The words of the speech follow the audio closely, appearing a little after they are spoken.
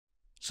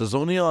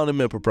Sezoni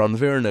anime për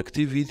pranverën e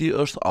këtij viti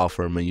është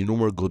afër me një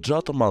numër goxha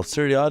të madh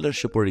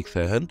serialesh që po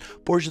rikthehen,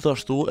 por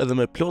gjithashtu edhe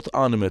me plot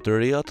anime të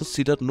reja të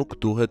cilat nuk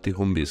duhet t'i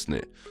humbisni.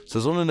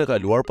 Sezonin e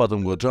kaluar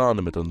patëm goxha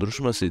anime të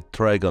ndryshme si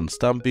Trigun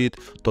Stampede,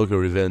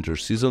 Tokyo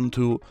Revengers Season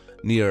 2,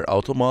 Nier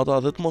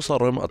Automata dhe të mos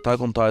harrojmë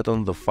Attack on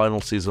Titan The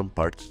Final Season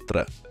Part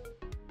 3.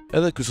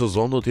 Edhe ky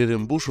sezon do të jetë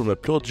mbushur me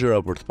plot gjëra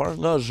për të parë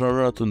nga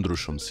zhanra të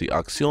ndryshëm si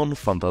aksion,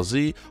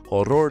 fantazi,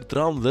 horror,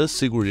 dramë dhe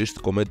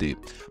sigurisht komedi.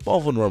 Pa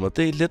u vënuar më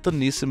tej, le të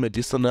nisim me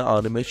listën e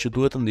anime që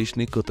duhet të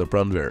ndiqni këtë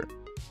pranverë.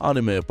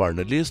 Anime e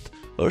parë në listë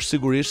është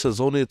sigurisht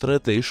sezoni i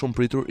tretë dhe i shumë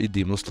pritur i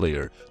Demon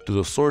Slayer, To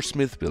the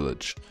Swordsmith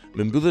Village.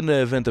 Me mbylljen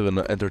e eventeve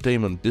në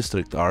Entertainment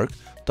District Arc,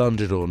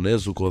 Tanjiro,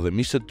 Nezuko dhe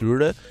miqtë e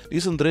tyre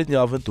nisën drejt një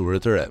aventure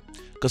të re.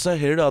 Kësaj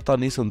here ata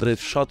nisën drejt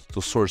fshatit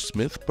të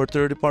Swordsmith për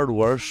të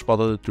riparuar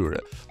shpatat e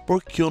tyre,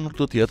 por kjo nuk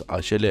do të jetë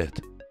aq e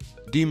lehtë.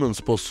 Demons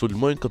po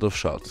sulmojnë këtë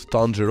fshat.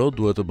 Tanjiro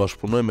duhet të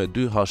bashkëpunojë me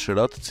dy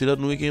hashirat, të cilat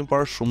nuk i kemi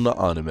parë shumë në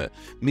anime,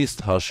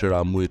 Mist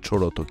Hashira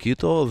Muichiro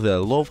Tokito dhe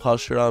Love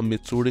Hashira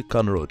Mitsuri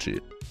Kanrochi.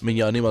 Me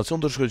një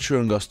animacion të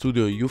shkëlqyer nga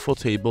studio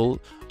Ufotable,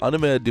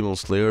 anime e Demon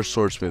Slayer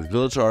Swordsmith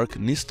Village Arc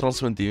nis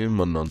transmetimin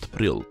më 9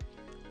 prill.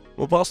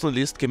 Më pas në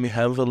listë kemi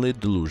Heavenly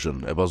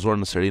Delusion, e bazuar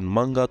në serinë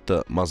manga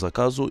të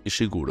Masakazu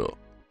Ishiguro.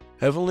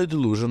 Heavenly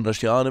Delusion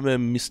është një anime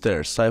mister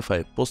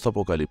sci-fi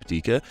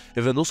post-apokaliptike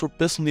e vendosur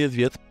 15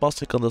 vjet pas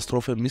një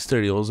katastrofe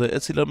misterioze e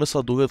cila me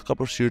sa duket ka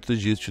përfshirë të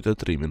gjithë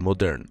qytetërimin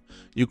modern.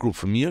 Një grup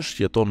fëmijësh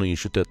jeton në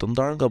një qytet të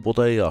ndarë nga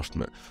bota e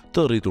jashtme,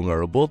 të rritur nga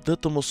robot dhe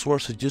të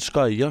mësuar se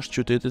gjithçka jashtë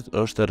qytetit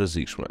është e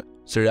rrezikshme.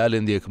 Seriali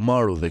ndjek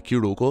Maru dhe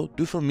Kiruko,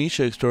 dy fëmijë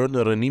që eksplorojnë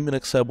në rënimin e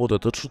kësaj bote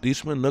të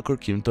çuditshme në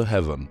kërkim të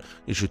Heaven,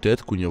 një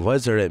qytet ku një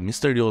vajzë e re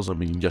misterioze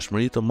me një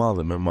ngjashmëri të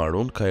madhe me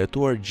Marun ka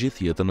jetuar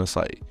gjithë jetën e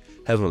saj.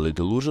 Heavenly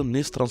Delusion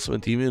nis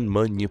transmetimin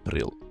më 1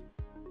 prill.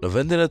 Në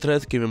vendin e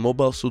tretë kemi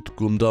Mobile Suit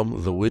Gundam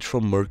The Witch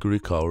from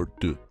Mercury Court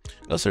 2,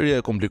 nga seria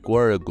e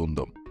komplikuar e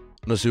Gundam.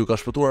 Nëse ju ka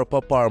shpëtuar pa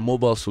parë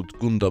Mobile Suit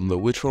Gundam The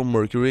Witch from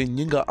Mercury,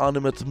 një nga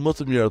animet më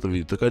të mira të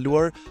vitit të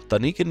kaluar,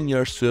 tani keni një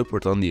arsye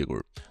për ta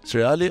ndjekur.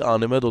 Seriali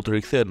anime do të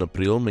rikthehet në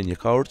prill me një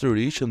kaur të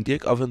ri që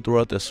ndjek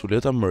aventurat e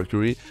Suleta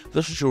Mercury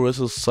dhe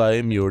shoqëruesës së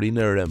saj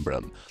Miorine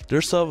Rembrandt,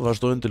 ndërsa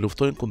vazhdojnë të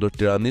luftojnë kundër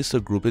tiranisë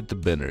së grupit të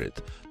Bannerit,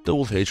 të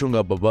udhëhequr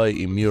nga babai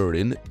i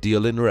Miorine,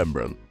 Dylan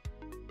Rembrandt.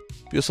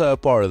 Pjesa e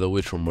parë The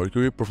Witch from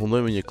Mercury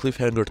përfundoi me një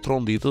cliffhanger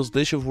tronditës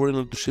dhe që vuri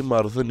në dyshim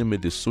marrëdhënie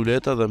midis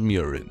Suleta dhe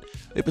Mirin.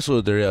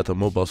 Episodet e reja të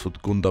Mobile Suit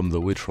Gundam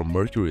The Witch from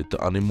Mercury të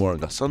animuar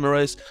nga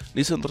Sunrise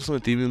nisën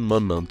transmetimin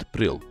më 9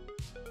 prill.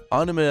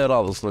 Anime e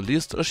radhës në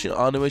listë është një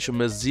anime që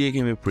mezi e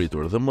kemi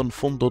pritur dhe më në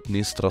fund do të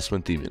nisë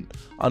transmetimin.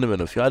 Anime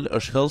në fjalë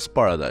është Hell's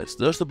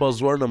Paradise dhe është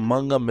bazuar në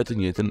manga me të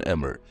njëjtin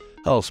emër.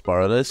 Hell's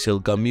Paradise sjell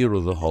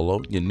Gamiru the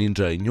Hollow, një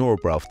ninja i njohur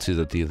për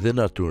aftësitë e tij dhe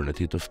natyrën e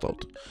tij të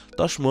ftohtë.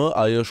 Tashmë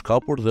ai është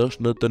kapur dhe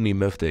është në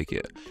dënim me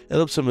vdekje.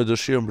 Edhe pse me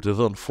dëshirën për të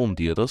dhënë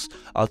fund jetës,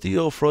 atij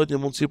i ofrohet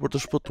një mundësi për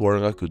të shpëtuar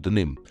nga ky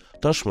dënim.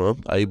 Tashmë,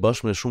 ai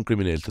bashkë me shumë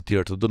kriminalë të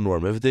tjerë të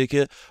dënuar me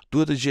vdekje,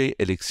 duhet të gjejë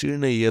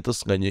eliksirin e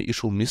jetës nga një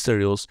ishull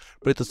misterios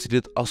prej të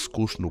cilit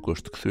askush nuk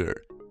është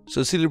kthyer.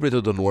 Secili prej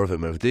të dënuarve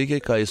me vdekje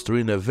ka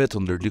historinë e vet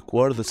të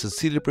ndërlikuar dhe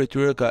secili prej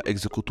tyre ka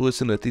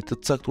ekzekutuesin e tij të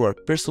caktuar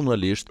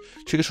personalisht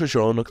që e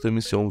shoqëron në këtë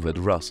mision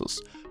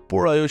vetvrasës.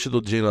 Por ajo që do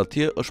të gjejnë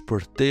atje është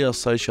përtej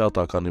asaj që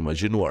ata kanë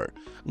imagjinuar.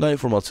 Nga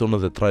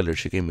informacionet dhe trailer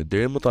që kemi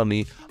deri më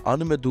tani,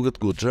 anime duket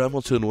goxha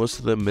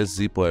emocionuese dhe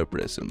mezi po e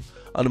presim.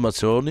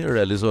 Animacioni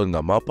realizohet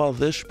nga mapa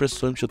dhe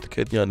shpresojmë që të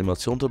ketë një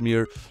animacion të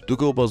mirë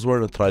duke u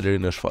bazuar në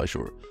trailerin e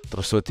shfaqur.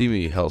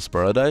 Transmetimi i Hell's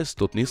Paradise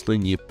do të nisë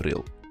në 1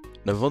 prill.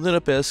 Në vendin e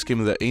 5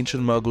 kemi The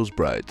Ancient Magus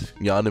Bride,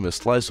 një anime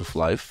slice of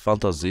life,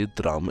 fantazi,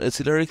 dramë, e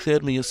cila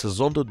rikthehet me një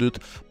sezon të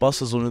dytë pas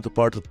sezonit të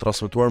parë të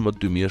transmetuar më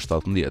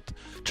 2017.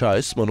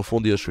 Chase më në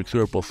fundi është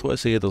rikthyer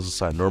pothuajse jetës së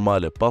saj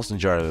normale pas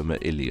ngjarjeve me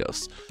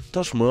Elias.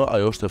 Tashmë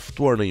ajo është e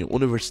ftuar në një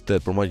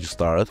universitet për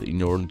magjistarët, i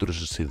njohur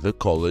ndryshe si The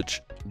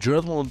College.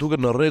 Gjërat mund të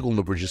duken në rregull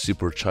në përgjithësi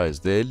për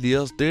Chase dhe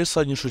Elias,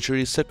 derisa një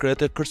shoqëri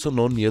sekrete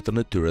kërcënon jetën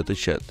e tyre të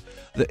qetë.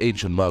 The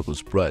Ancient Magus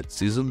Bride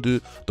Season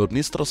 2 do të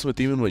nisë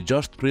transmetimin më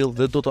 6 prill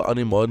dhe do të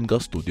animohet nga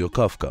studio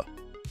Kafka.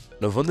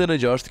 Në vendin e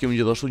 6 kemi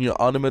gjithashtu një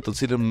anime të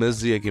cilën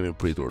mezi e kemi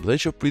pritur dhe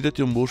që pritet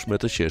të mbush me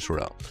të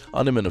qeshura.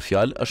 Anime në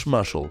fjalë është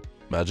Mashal,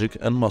 Magic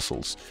and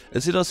Muscles, e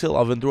cila sjell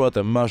aventurat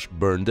e Mash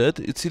Burndet,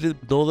 i cili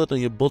ndodhet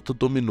në një botë të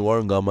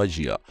dominuar nga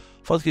magjia.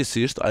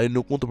 Fatkeqësisht, ai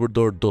nuk mund të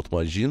përdorë dot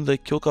magjinë dhe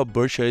kjo ka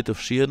bërë që ai të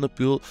fshihet në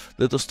pyll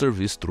dhe të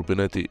stërvis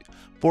trupin e tij.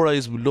 Por ai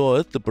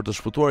zbulohet dhe për të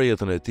shpëtuar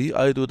jetën e tij,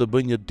 ai duhet të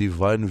bëjë një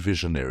Divine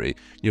Visionary,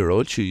 një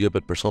rol që i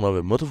jepet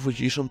personave më të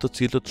fuqishëm të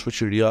cilët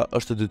shoqëria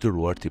është e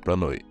detyruar t'i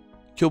pranojë.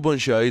 Kjo bën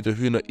që ai të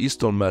hyjë në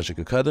Easton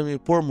Magic Academy,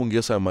 por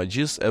mungesa e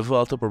magjisë e vë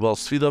atë përballë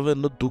sfidave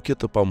në dukje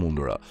të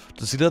pamundura,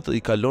 të cilat i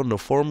kalon në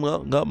forma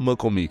nga më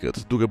komikët,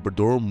 duke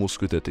përdorur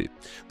muskujt e tij.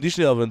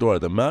 Ndiqni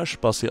aventurat e Mash,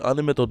 pasi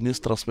anime do të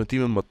nisë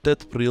transmetimin më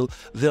 8 prill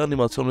dhe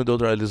animacioni do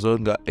të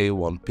realizohet nga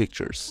A1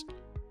 Pictures.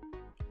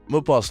 Më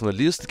pas në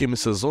listë kemi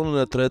sezonin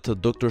e tretë të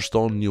Dr.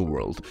 Stone New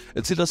World,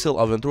 e cila sjell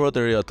aventurat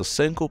e reja të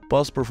Senku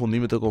pas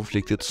përfundimit të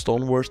konfliktit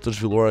Stonewars të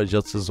zhvilluara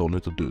gjatë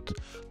sezonit të dytë.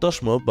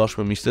 Tashmë, bashkë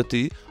me miqtë e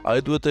tij,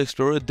 ai duhet të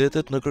eksplorojë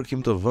detet në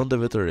kërkim të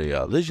vendeve të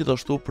reja dhe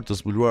gjithashtu për të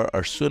zbuluar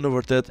arsyeën e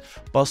vërtet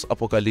pas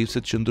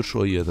apokalipsit që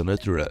ndryshoi jetën e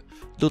tyre.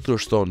 Dr.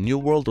 Stone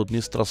New World do të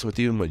nisë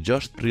transmetimin më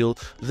 6 prill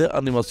dhe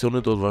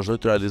animacioni do të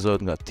vazhdojë të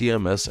realizohet nga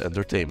TMS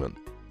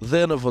Entertainment.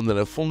 Dhe në vendin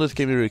e fundit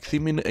kemi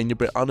rikthimin e një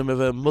prej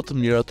animeve më të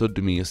mira të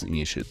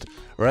 2021-shit.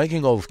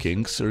 Ranking of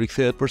Kings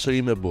rikthehet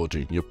përsëri me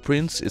Boji, një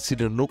princ i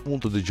cili nuk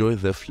mund të dëgjojë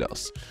dhe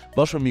flas.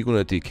 Bashkë me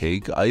mikun e tij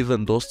Cake, ai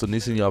vendos të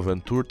nisë një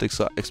aventurë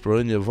teksa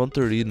eksplorojë një vend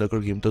të ri në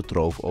kërkim të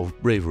Trove of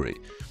Bravery.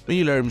 Me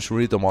një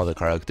larmishmëri të madhe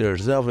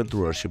karakterësh dhe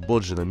aventurësh që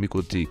Boji dhe miku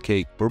i tij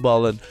Cake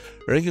përballen,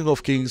 Ranking of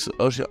Kings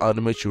është një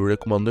anime që ju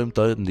rekomandojmë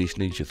ta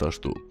ndiqni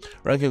gjithashtu.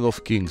 Ranking of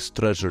Kings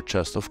Treasure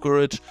Chest of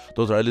Courage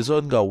do të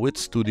realizohet nga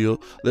Wit Studio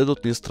dhe do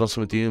të nisë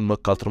transmetimin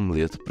më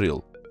 14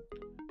 prill.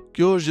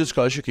 Kjo është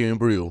gjithçka që kemi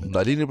për ju.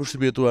 Ndalini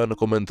përshtypjet tuaja në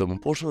komente më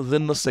poshtë dhe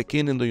nëse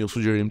keni ndonjë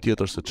sugjerim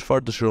tjetër se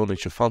çfarë dëshironi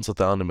që fansat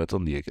e anime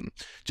të ndjekin.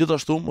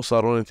 Gjithashtu, mos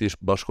harroni të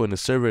bashkoheni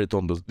serverit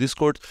tonë të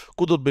Discord,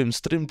 ku do të bëjmë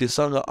stream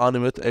disa nga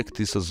animet e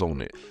këtij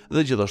sezoni.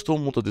 Dhe gjithashtu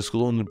mund të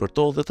diskutoni për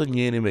to dhe të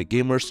njiheni me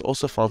gamers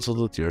ose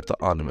fansat të tjerë të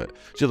anime.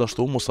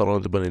 Gjithashtu, mos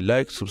harroni të bëni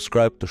like,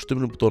 subscribe, të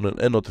shtypni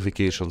butonin e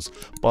notifications,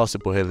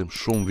 pasi po hedhim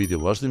shumë video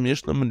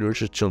vazhdimisht në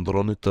mënyrë që të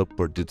qëndroni të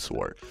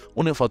përditësuar.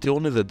 Unë jam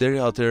Fationi dhe deri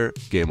atëherë,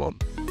 game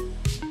on.